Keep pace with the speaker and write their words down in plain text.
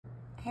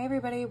Hey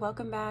everybody,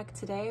 welcome back.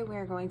 Today we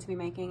are going to be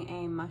making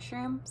a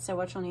mushroom. So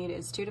what you'll need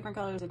is 2 different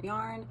colors of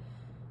yarn,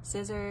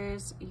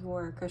 scissors,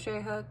 your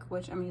crochet hook,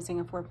 which I'm using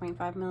a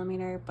 4.5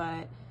 millimeter,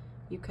 but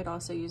you could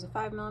also use a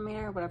 5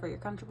 millimeter, whatever you're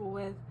comfortable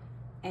with,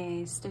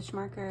 a stitch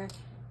marker,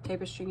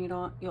 tapestry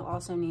needle. You'll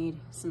also need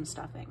some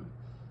stuffing.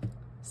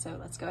 So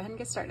let's go ahead and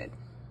get started.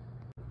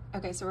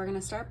 Okay, so we're gonna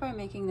start by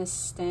making the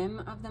stem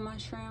of the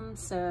mushroom.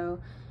 So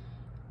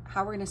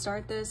how we're gonna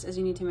start this is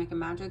you need to make a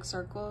magic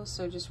circle.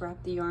 So just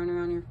wrap the yarn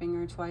around your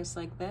finger twice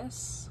like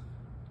this,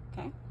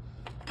 okay?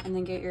 And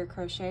then get your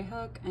crochet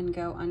hook and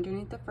go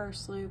underneath the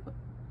first loop,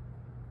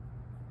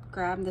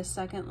 grab the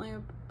second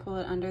loop, pull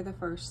it under the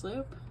first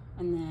loop,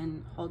 and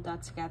then hold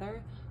that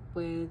together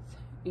with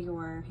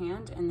your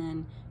hand. And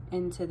then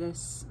into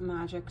this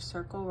magic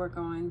circle, we're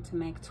going to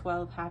make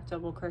 12 half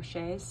double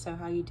crochets. So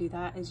how you do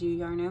that is you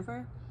yarn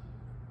over,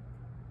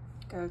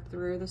 go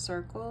through the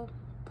circle,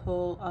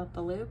 pull up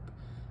a loop.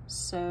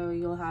 So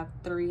you'll have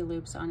 3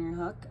 loops on your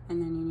hook, and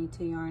then you need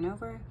to yarn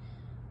over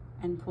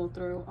and pull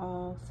through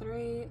all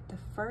 3. The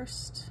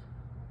first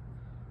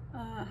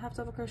half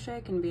double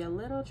crochet can be a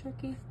little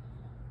tricky,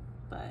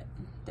 but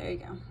there you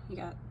go. You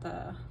got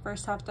the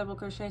first half double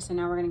crochet. So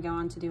now we're gonna go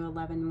on to do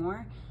 11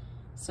 more.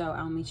 So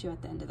I'll meet you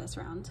at the end of this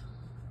round.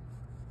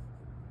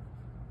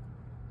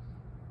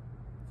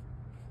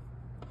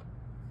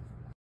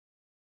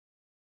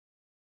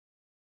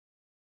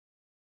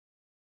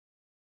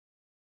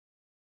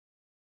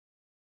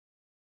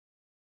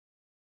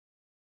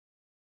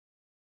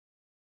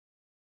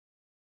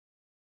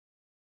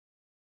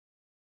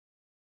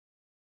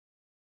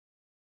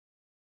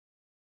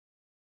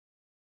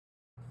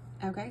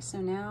 Okay, so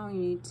now you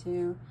need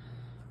to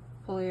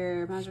pull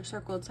your magic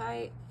circle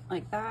tight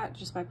like that,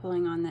 just by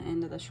pulling on the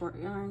end of the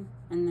short yarn,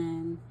 and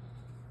then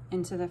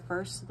into the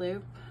first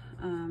loop,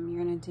 you're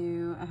gonna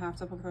do a half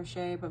double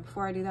crochet. But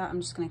before I do that, I'm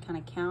just gonna kind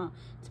of count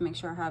to make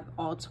sure I have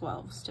all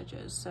 12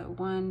 stitches. So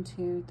 1,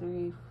 2,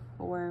 3,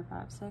 4,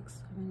 5,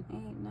 6, 7,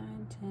 8,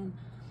 9, 10,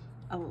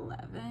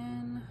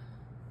 11.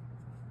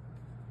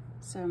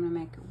 So I'm gonna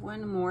make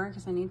one more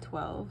because I need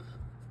 12.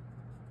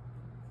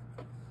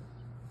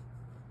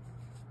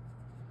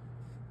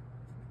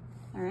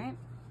 All right,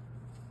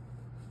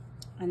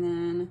 and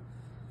then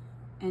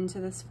into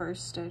this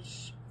first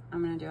stitch,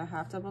 I'm gonna do a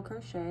half double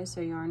crochet. So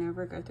yarn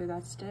over, go through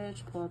that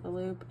stitch, pull up a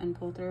loop, and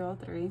pull through all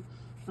 3.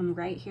 And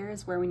right here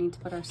is where we need to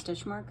put our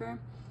stitch marker.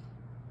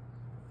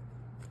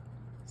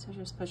 So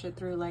just push it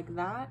through like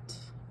that,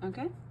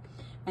 okay?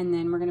 And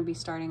then we're gonna be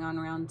starting on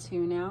round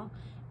 2 now.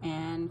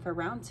 And for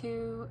round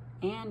 2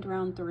 and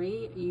round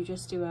 3, you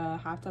just do a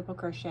half double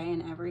crochet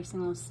in every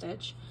single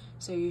stitch.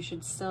 So you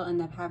should still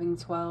end up having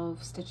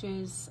 12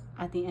 stitches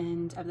at the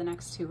end of the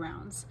next 2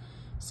 rounds.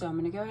 So I'm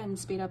gonna go ahead and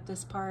speed up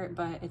this part,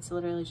 but it's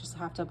literally just a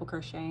half double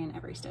crochet in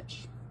every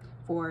stitch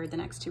for the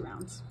next 2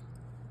 rounds.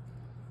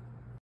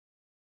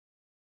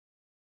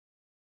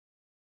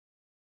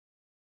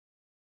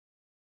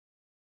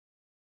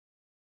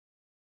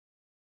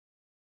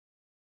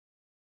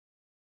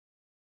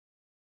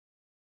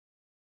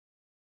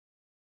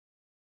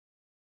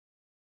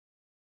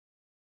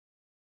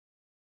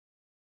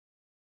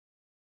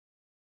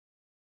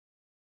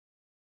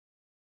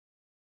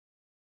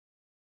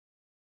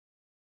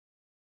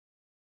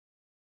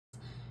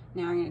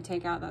 Now you're going to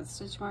take out that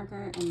stitch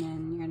marker, and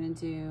then you're going to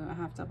do a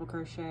half double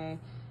crochet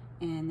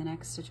in the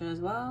next stitch as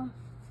well.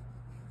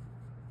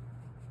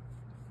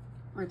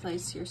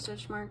 Replace your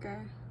stitch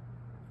marker.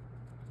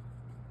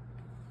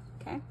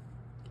 Okay,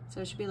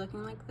 so it should be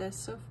looking like this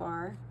so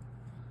far.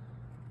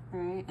 All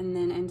right, and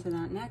then into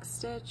that next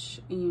stitch,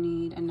 you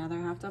need another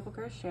half double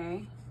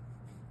crochet.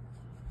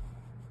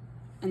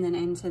 And then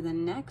into the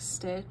next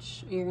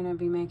stitch, you're going to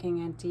be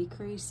making a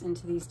decrease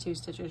into these 2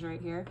 stitches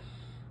right here.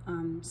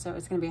 So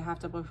it's going to be a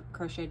half double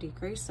crochet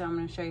decrease. So I'm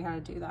going to show you how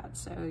to do that.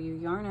 So you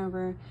yarn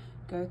over,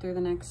 go through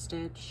the next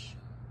stitch,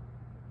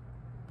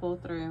 pull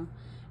through,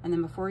 and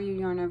then before you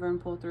yarn over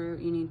and pull through,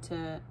 you need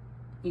to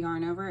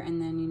yarn over, and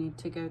then you need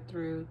to go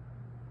through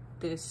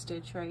this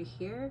stitch right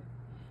here,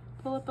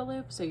 pull up a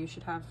loop. So you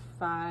should have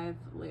 5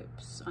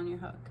 loops on your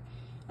hook,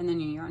 and then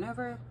you yarn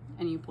over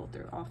and you pull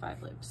through all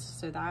 5 loops.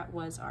 So that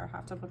was our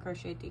half double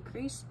crochet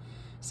decrease.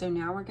 So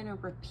now we're going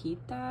to repeat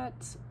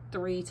that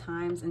 3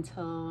 times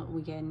until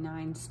we get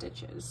 9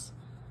 stitches.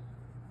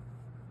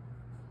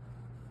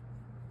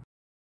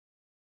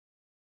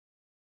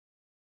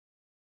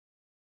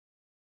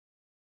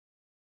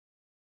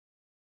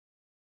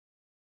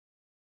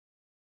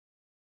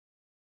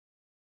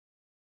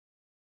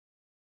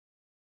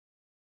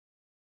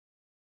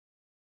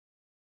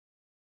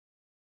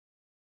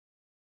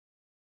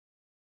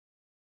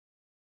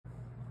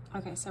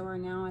 Okay, so we're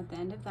now at the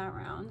end of that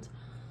round.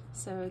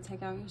 So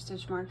take out your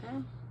stitch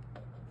marker,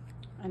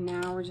 and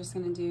now we're just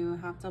going to do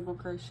half double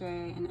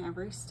crochet in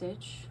every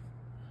stitch.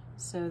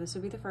 So this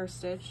would be the first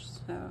stitch.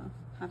 So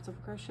half double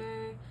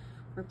crochet,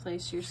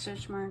 replace your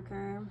stitch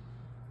marker.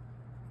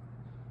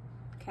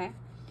 Okay,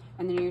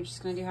 and then you're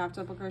just going to do half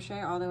double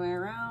crochet all the way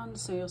around.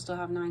 So you'll still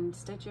have 9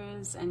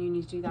 stitches, and you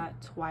need to do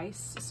that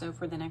twice. So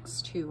for the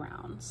next 2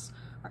 rounds,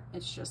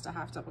 It's just a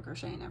half double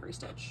crochet in every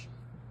stitch.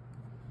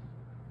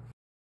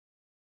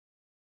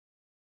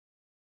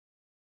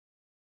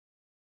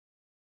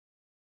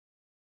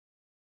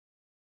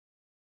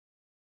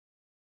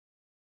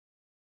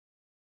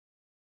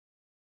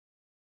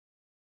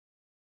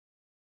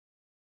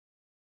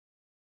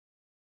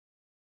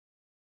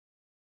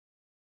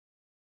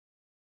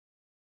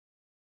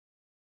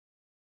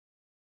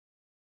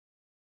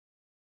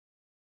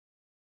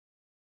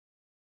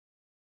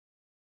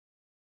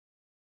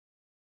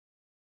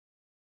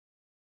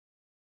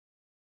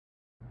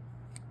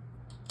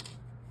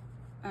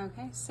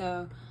 Okay,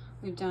 so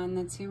we've done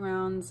the 2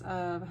 rounds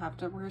of half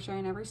double crochet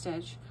in every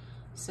stitch.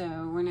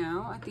 So we're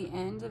now at the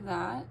end of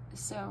that.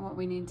 So what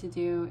we need to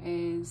do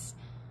is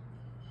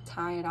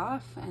tie it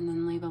off and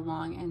then leave a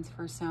long end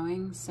for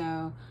sewing.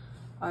 So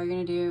all you're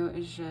gonna do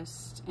is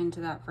just into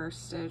that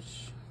first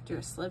stitch, do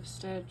a slip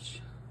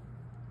stitch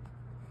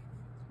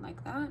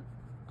like that.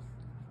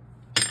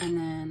 And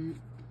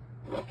then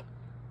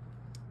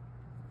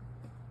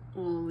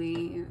we'll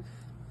leave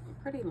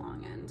a pretty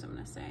long end, I'm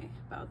gonna say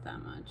about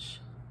that much.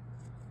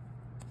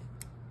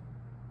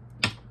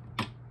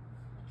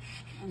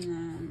 And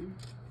then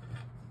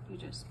you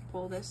just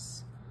pull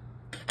this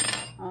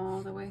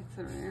all the way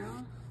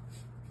through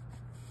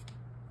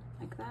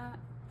like that.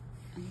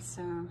 And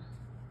so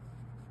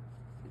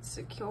it's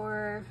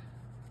secure,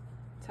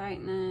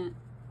 tighten it,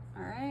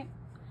 all right?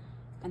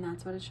 And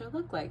that's what it should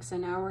look like. So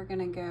now we're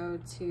gonna go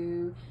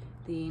to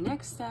the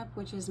next step,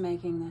 which is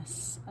making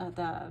this,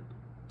 the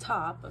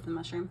top of the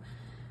mushroom.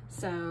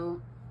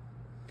 So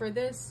for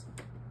this,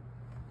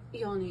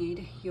 you'll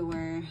need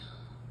your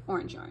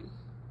orange yarn.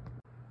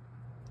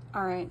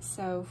 All right,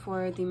 so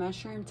for the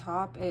mushroom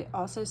top, it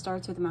also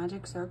starts with a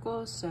magic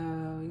circle. So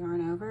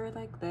yarn over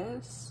like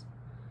this,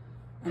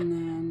 and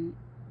then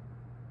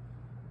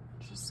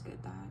just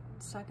get that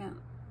second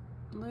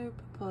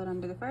loop, pull it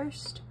under the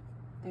first.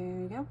 There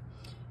you go.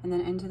 And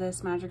then into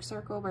this magic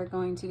circle, we're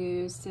going to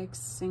do 6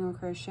 single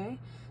crochet.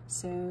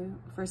 So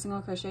for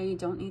single crochet, you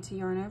don't need to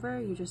yarn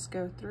over. You just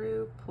go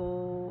through,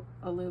 pull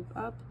a loop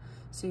up.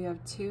 So you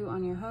have 2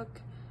 on your hook,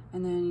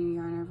 and then you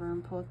yarn over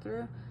and pull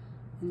through.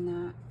 And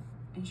that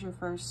is your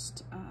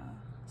first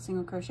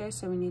single crochet.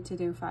 So we need to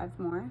do 5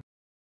 more.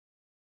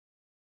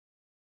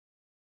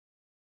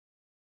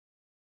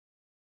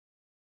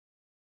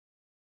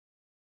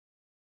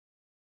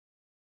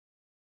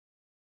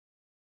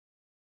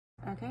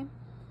 Okay,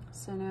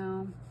 so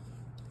now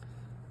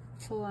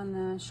pull on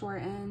the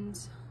short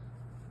end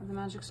of the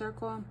magic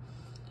circle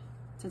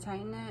to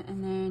tighten it,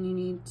 and then you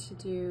need to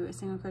do a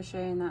single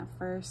crochet in that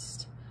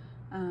first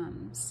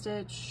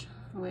stitch,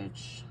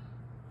 which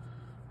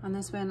on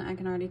this one I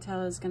can already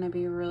tell is going to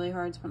be really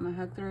hard to put my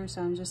hook through,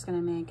 so I'm just going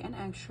to make an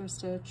extra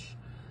stitch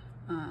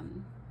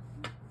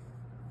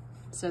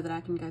so that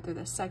I can go through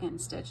the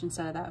second stitch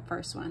instead of that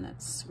first one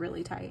that's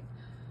really tight.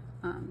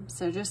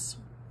 So just,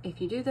 if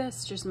you do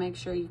this, just make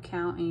sure you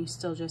count and you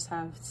still just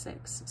have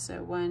 6.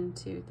 So 1,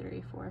 2,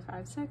 3, 4,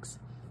 5, 6.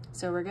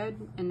 So we're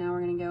good. And now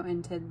we're gonna go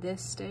into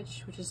this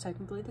stitch, which is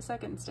technically the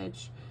second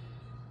stitch,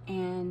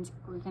 and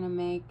we're gonna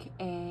make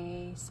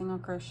a single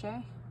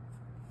crochet.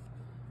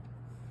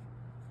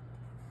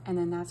 And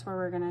then that's where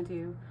we're gonna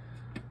do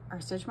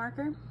our stitch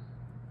marker.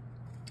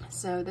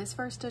 So this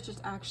first stitch is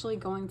actually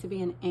going to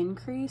be an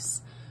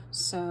increase.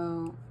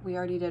 So we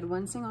already did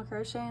 1 single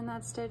crochet in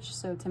that stitch.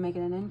 So to make it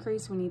an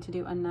increase, we need to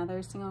do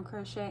another single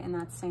crochet in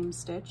that same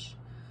stitch.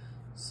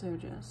 So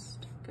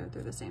just go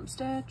through the same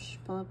stitch,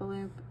 pull up a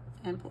loop,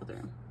 and pull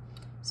through.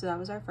 So that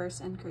was our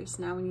first increase.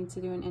 Now we need to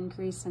do an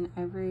increase in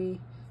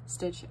every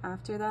stitch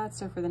after that.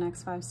 So for the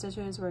next 5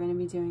 stitches, we're going to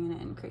be doing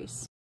an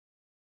increase.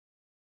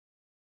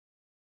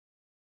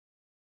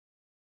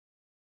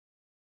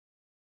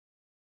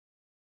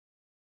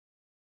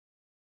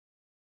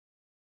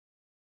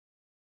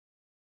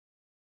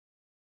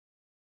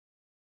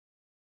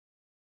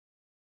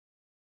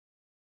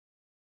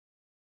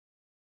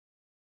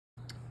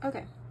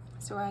 Okay,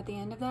 so we're at the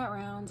end of that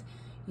round.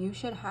 You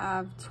should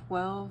have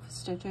 12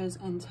 stitches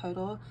in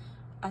total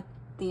at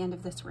the end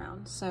of this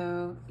round.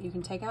 So you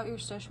can take out your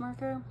stitch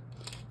marker,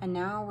 and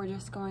now we're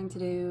just going to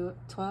do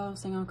 12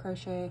 single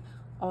crochet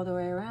all the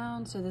way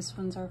around. So this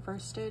one's our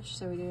first stitch,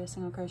 so we do a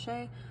single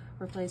crochet,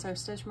 replace our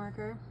stitch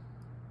marker,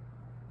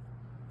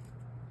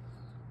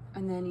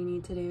 and then you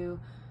need to do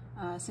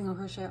a single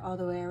crochet all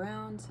the way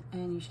around,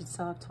 and you should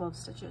still have 12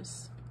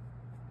 stitches.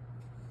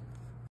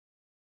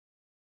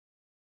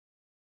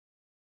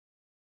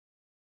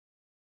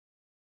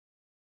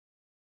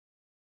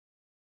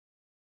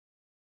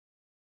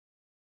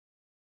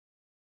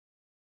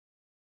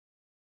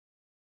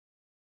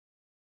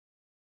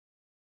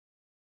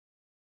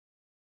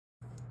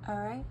 All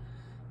right,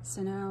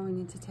 so now we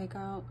need to take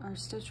out our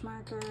stitch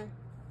marker.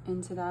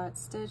 Into that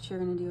stitch, you're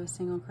going to do a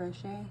single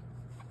crochet.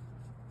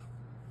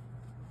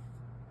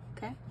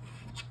 Okay,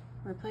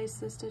 replace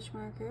the stitch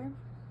marker.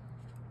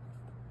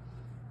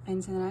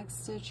 Into the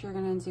next stitch, you're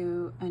going to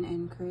do an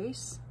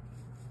increase.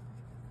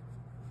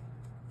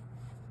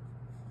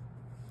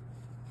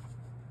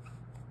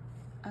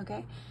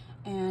 Okay,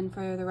 And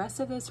for the rest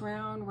of this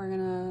round, we're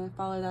gonna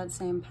follow that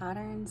same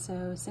pattern.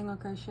 So single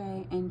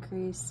crochet,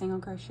 increase, single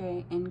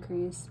crochet,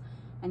 increase,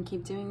 and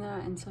keep doing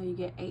that until you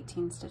get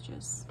 18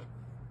 stitches.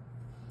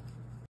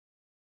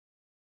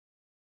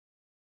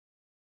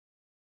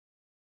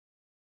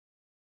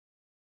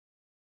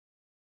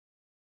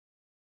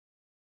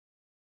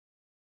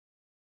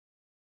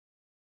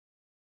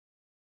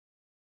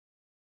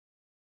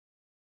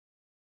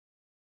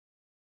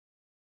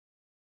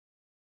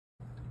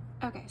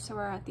 Okay, so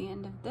we're at the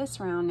end of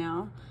this round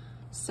now.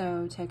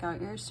 So take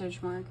out your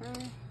stitch marker,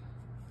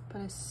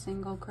 put a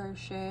single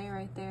crochet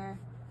right there,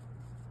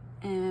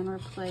 and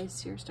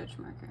replace your stitch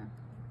marker.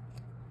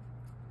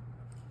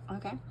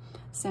 Okay,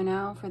 so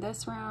now for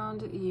this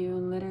round, you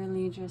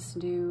literally just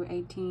do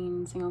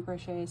 18 single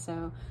crochet,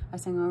 so a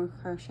single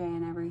crochet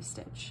in every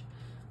stitch.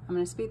 I'm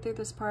gonna speed through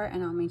this part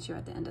and I'll meet you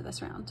at the end of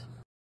this round.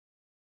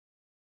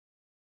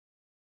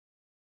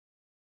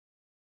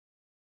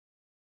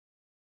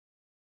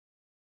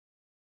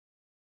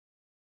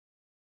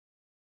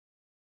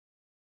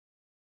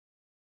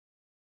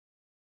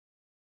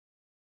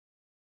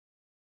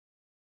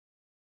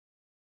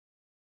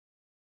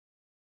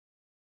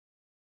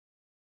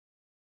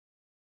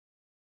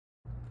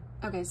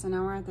 Okay, so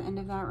now we're at the end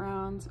of that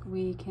round.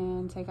 We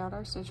can take out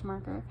our stitch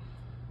marker,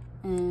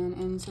 and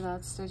into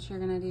that stitch you're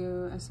gonna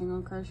do a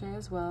single crochet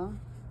as well.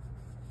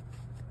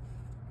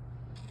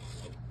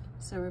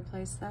 So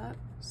replace that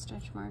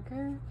stitch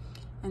marker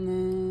and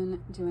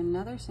then do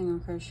another single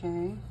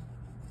crochet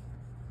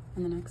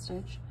in the next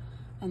stitch,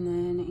 and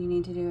then you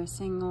need to do a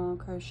single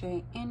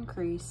crochet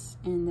increase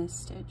in this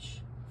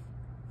stitch.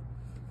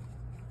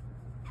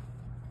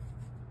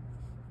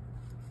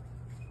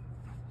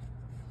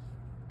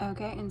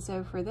 Okay, and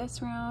so for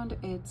this round,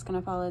 it's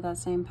gonna follow that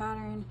same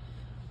pattern,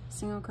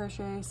 single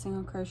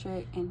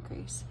crochet,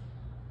 increase.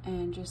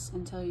 And just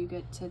until you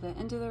get to the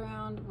end of the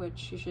round,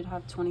 which you should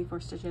have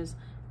 24 stitches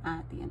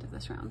at the end of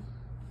this round.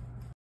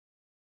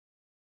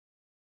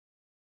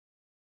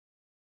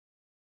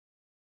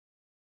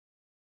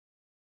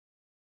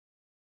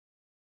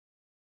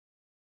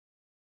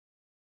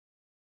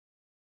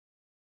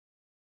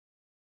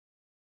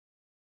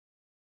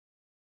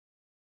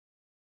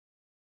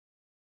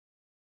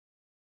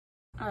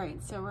 All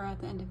right, so we're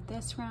at the end of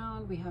this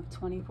round. We have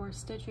 24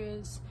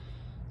 stitches.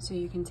 So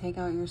you can take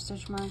out your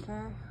stitch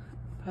marker,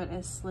 put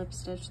a slip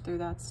stitch through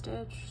that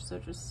stitch. So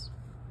just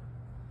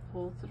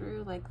pull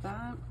through like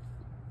that.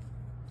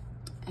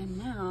 And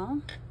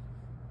now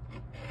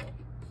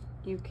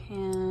you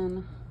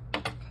can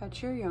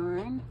cut your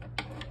yarn.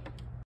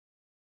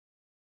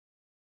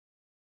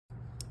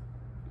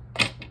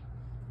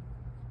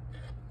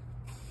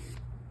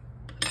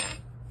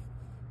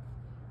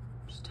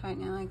 Just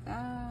tighten it like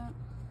that.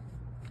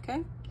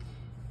 Okay,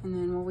 and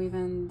then we'll weave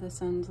in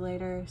this end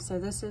later. So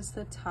this is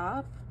the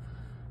top.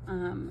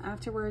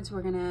 Afterwards,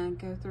 we're gonna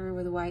go through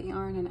with white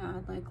yarn and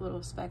add like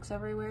little specks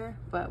everywhere,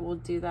 but we'll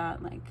do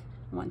that like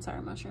once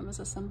our mushroom is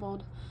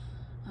assembled.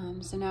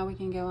 So now we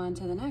can go on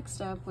to the next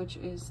step, which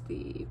is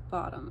the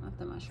bottom of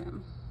the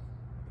mushroom.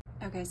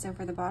 Okay, so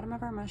for the bottom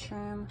of our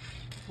mushroom,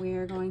 we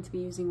are going to be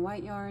using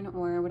white yarn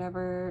or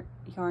whatever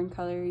yarn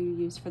color you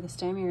use for the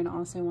stem, you're gonna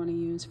also wanna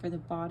use for the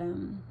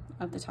bottom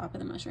of the top of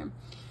the mushroom.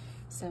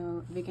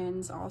 So it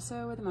begins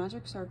also with a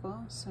magic circle,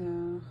 so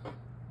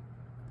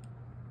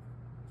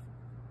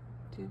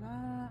do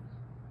that,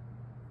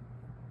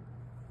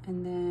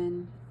 and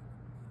then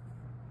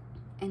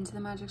into the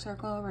magic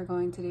circle we're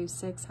going to do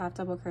 6 half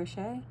double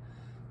crochet.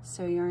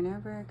 So yarn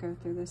over, go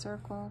through the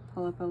circle,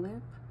 pull up a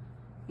loop,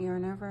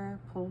 yarn over,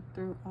 pull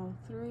through all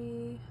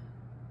 3,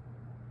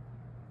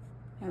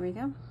 there we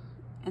go,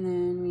 and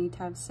then we need to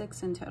have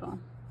 6 in total.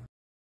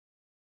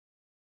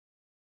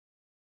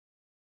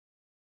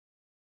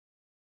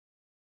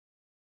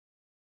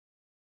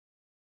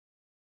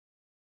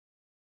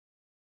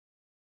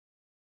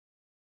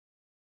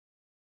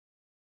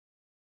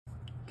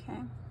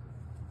 Okay,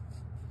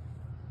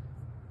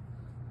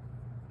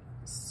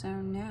 so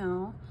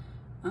now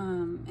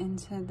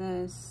into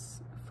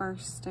this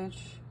first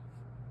stitch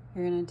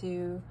you're gonna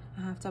do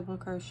a half double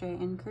crochet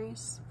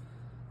increase.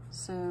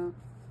 So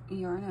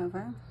yarn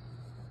over,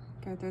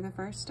 go through the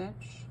first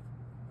stitch,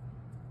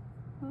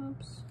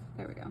 oops,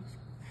 there we go.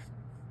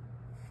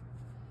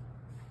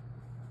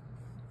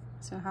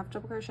 So half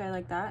double crochet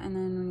like that, and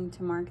then we need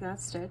to mark that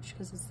stitch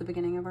because it's the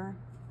beginning of our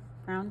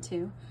round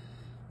 2,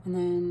 and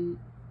then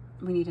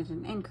we needed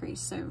an increase.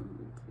 So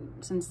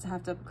since it's a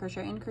half double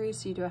crochet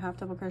increase, you do a half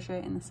double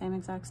crochet in the same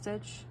exact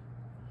stitch,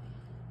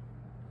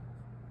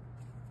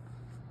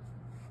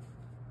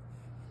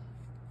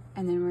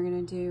 and then we're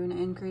going to do an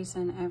increase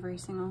in every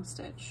single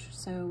stitch.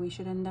 So we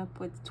should end up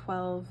with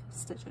 12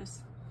 stitches.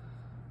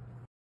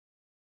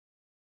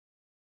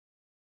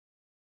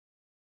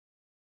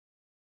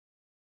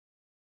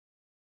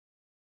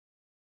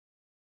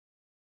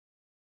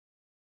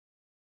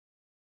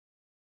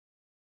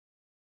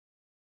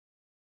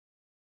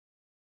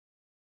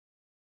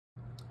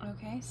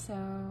 Okay,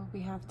 so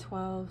we have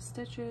 12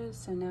 stitches,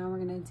 so now we're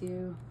going to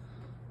do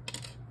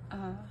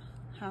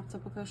half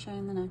double crochet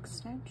in the next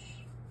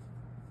stitch,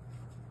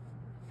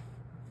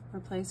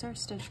 replace our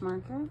stitch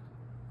marker.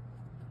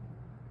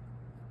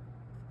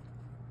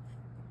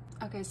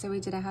 Okay, so we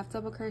did a half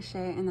double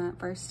crochet in that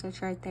first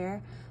stitch right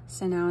there.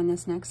 So now in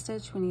this next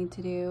stitch, we need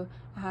to do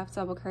a half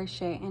double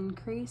crochet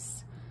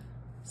increase.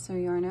 So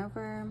yarn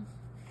over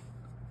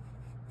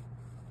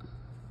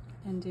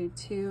and do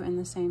 2 in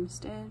the same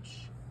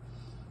stitch.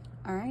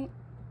 All right,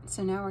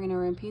 so now we're gonna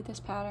repeat this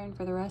pattern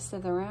for the rest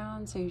of the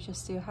round. So you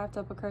just do half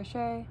double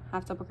crochet,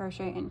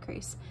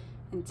 increase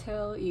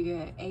until you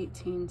get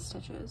 18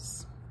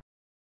 stitches.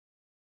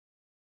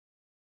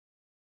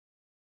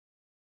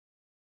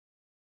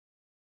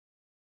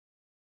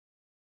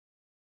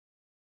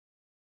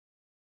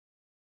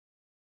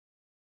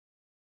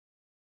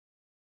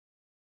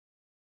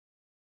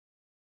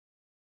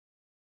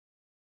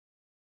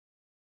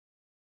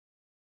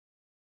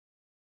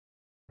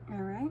 All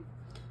right,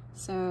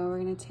 so we're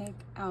gonna take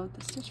out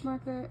the stitch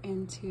marker.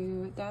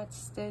 Into that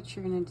stitch,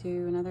 you're gonna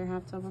do another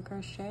half double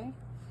crochet,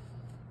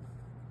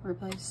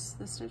 replace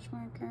the stitch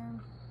marker,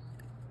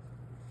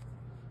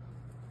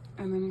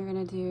 and then you're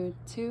gonna do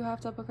 2 half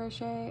double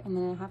crochet and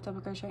then a half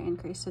double crochet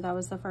increase. So that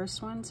was the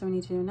first one, so we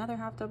need to do another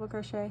half double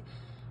crochet,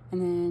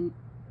 and then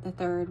the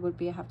third would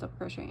be a half double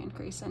crochet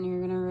increase, and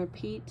you're gonna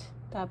repeat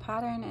that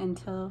pattern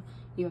until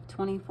you have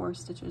 24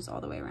 stitches all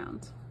the way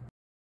around.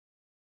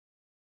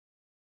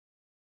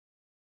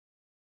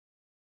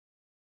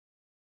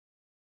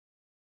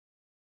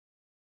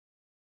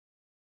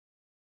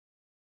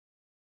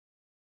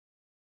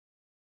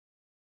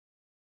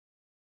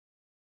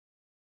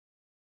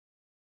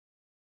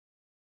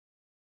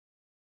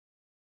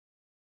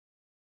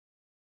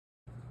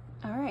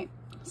 All right,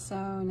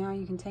 so now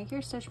you can take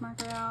your stitch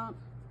marker out,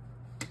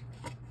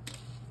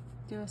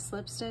 do a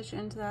slip stitch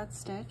into that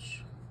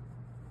stitch,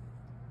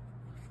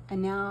 and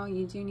now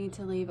you do need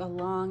to leave a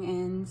long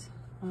end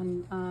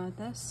on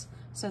this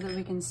so that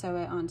we can sew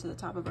it onto the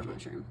top of our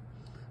mushroom.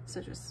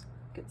 So just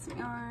get some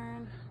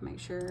yarn, make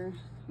sure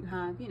you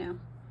have, you know,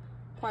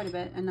 quite a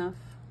bit, enough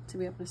to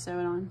be able to sew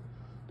it on.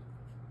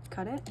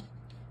 Cut it,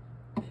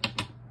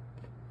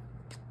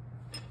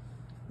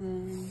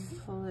 then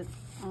pull it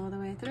all the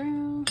way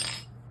through,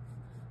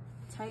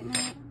 tighten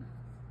it,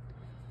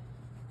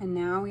 and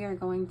now we are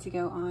going to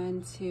go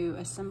on to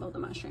assemble the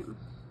mushroom.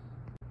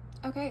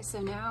 Okay, so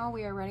now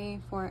we are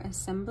ready for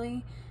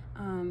assembly.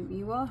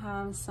 You will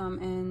have some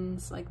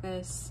ends like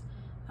this.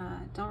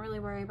 Don't really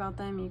worry about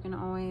them. You can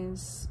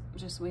always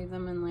just weave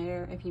them in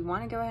later. If you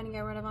want to go ahead and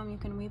get rid of them, you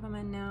can weave them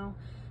in now.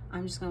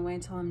 I'm just going to wait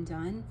until I'm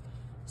done.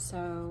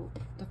 So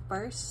the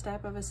first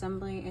step of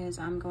assembly is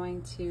I'm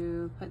going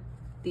to put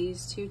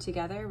these two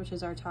together, which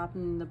is our top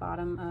and the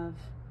bottom of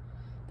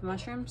the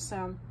mushroom.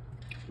 So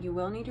you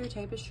will need your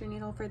tapestry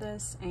needle for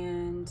this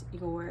and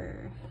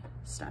your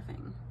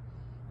stuffing,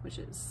 which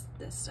is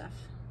this stuff.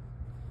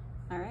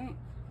 All right,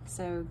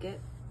 so get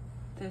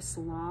this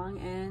long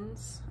end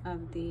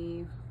of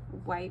the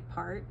white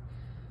part,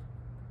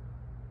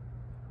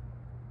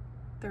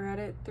 thread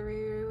it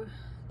through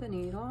the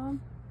needle,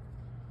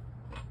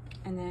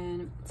 and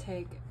then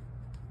take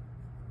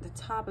the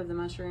top of the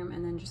mushroom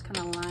and then just kind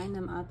of line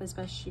them up as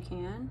best you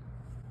can,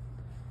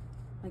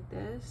 like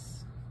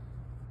this.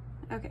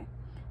 Okay,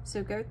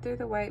 so go through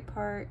the white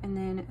part and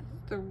then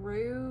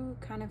through,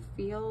 kind of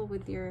feel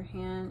with your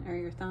hand or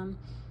your thumb,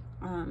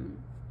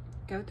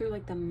 go through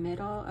like the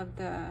middle of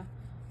the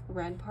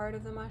red part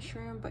of the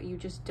mushroom, but you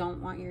just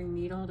don't want your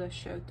needle to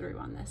show through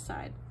on this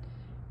side.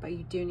 But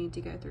you do need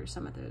to go through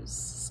some of those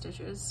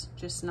stitches,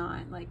 just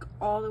not like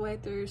all the way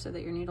through so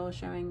that your needle is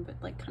showing, but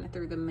like kind of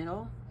through the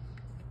middle.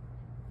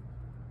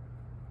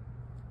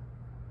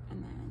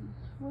 And then,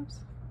 whoops,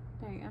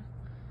 there you go.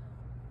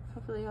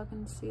 Hopefully y'all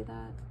can see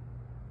that.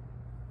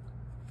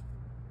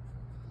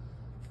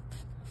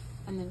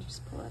 And then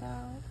just pull it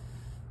out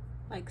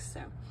like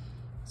so.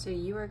 So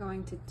you are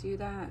going to do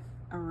that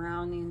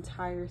around the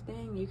entire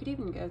thing. You could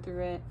even go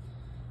through it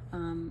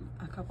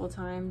a couple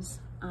times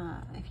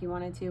if you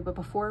wanted to, but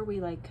before we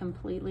like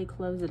completely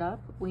close it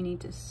up, we need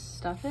to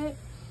stuff it.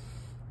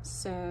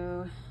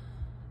 So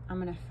I'm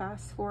gonna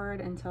fast forward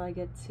until I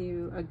get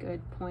to a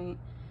good point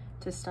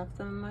to stuff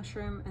the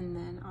mushroom, and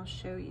then I'll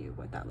show you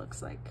what that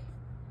looks like.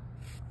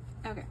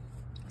 Okay,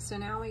 so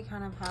now we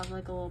kind of have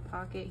like a little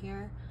pocket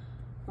here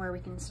where we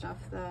can stuff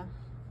the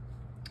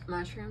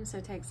mushroom. So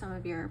take some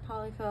of your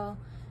polyfill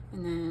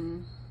and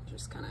then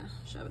just kind of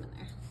shove it in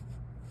there.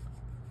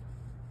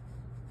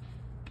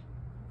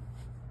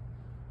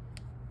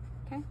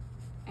 Okay,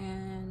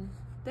 and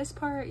this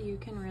part you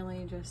can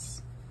really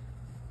just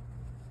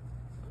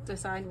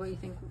decide what you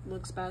think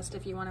looks best,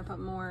 if you want to put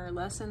more or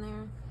less in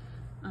there.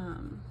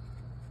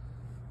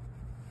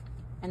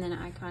 And then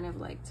I kind of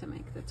like to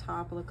make the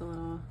top look a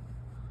little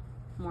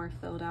more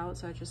filled out,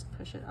 so I just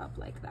push it up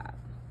like that,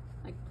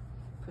 like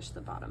push the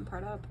bottom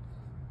part up.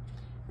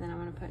 And then I'm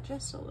going to put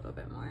just a little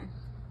bit more.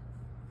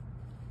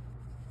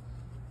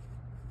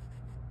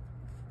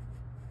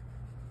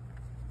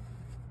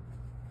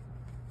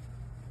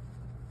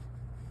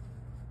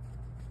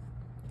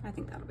 I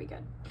think that'll be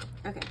good.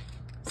 Okay,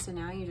 So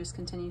now you just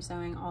continue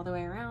sewing all the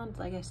way around.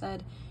 Like I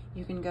said,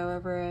 you can go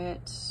over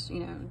it,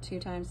 you know, 2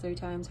 times, 3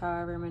 times,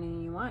 however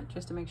many you want,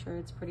 just to make sure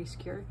it's pretty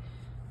secure.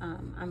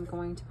 I'm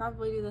going to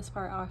probably do this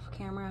part off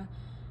camera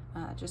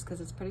just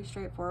because it's pretty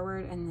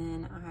straightforward, and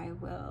then I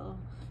will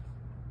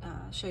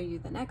show you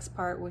the next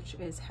part, which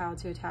is how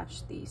to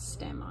attach the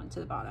stem onto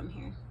the bottom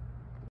here.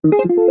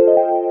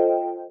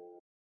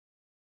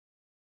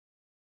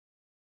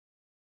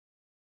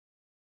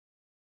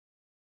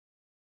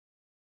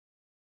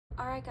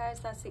 Alright guys,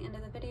 that's the end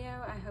of the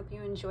video. I hope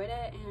you enjoyed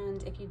it,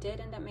 and if you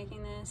did end up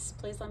making this,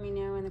 please let me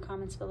know in the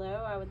comments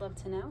below. I would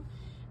love to know,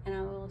 and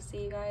I will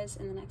see you guys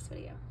in the next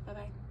video. Bye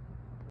bye.